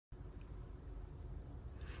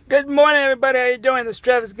Good morning, everybody. How you doing? This is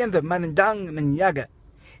Travis again, the Manindang Manyaga.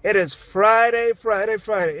 It is Friday.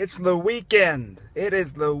 It's the weekend. It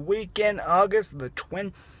is the weekend, August the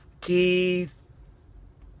 25th.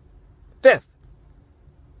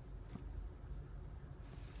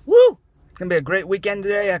 Woo! It's going to be a great weekend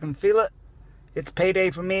today. I can feel it. It's payday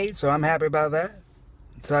for me, so I'm happy about that.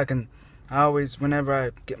 So whenever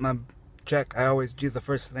I get my check, I always do the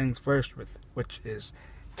first things first, which is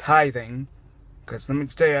tithing. Because let me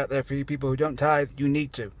stay out there for you people who don't tithe, you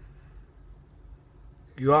need to.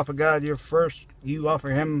 You offer God your first, you offer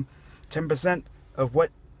Him 10% of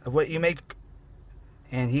what you make,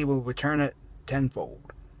 and He will return it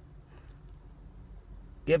tenfold.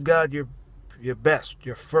 Give God your best,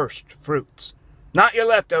 your first fruits. Not your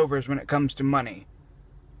leftovers when it comes to money.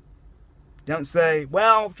 Don't say,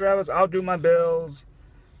 well, Travis, I'll do my bills.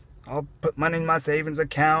 I'll put money in my savings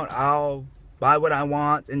account. I'll buy what I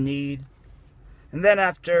want and need. And then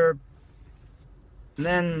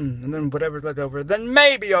then whatever's left over, then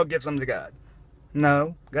maybe I'll give some to God.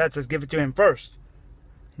 No, God says give it to Him first.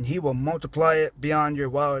 And He will multiply it beyond your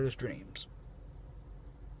wildest dreams.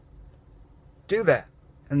 Do that.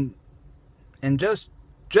 And just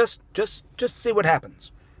see what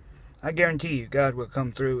happens. I guarantee you God will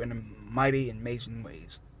come through in mighty and amazing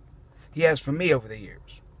ways. He has for me over the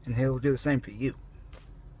years. And He'll do the same for you.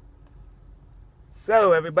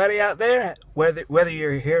 So everybody out there, whether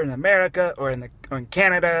you're here in America or in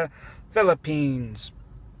Canada, Philippines,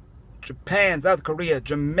 Japan, South Korea,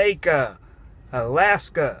 Jamaica,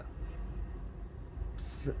 Alaska,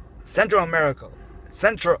 Central America,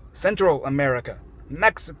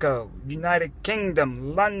 Mexico, United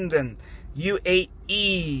Kingdom, London,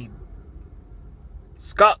 UAE,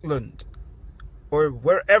 Scotland, or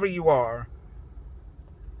wherever you are,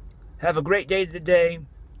 have a great day today.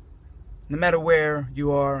 No matter where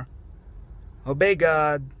you are, obey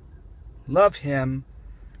God, love Him,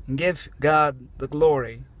 and give God the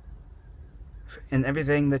glory in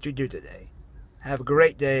everything that you do today. Have a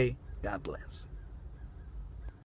great day. God bless.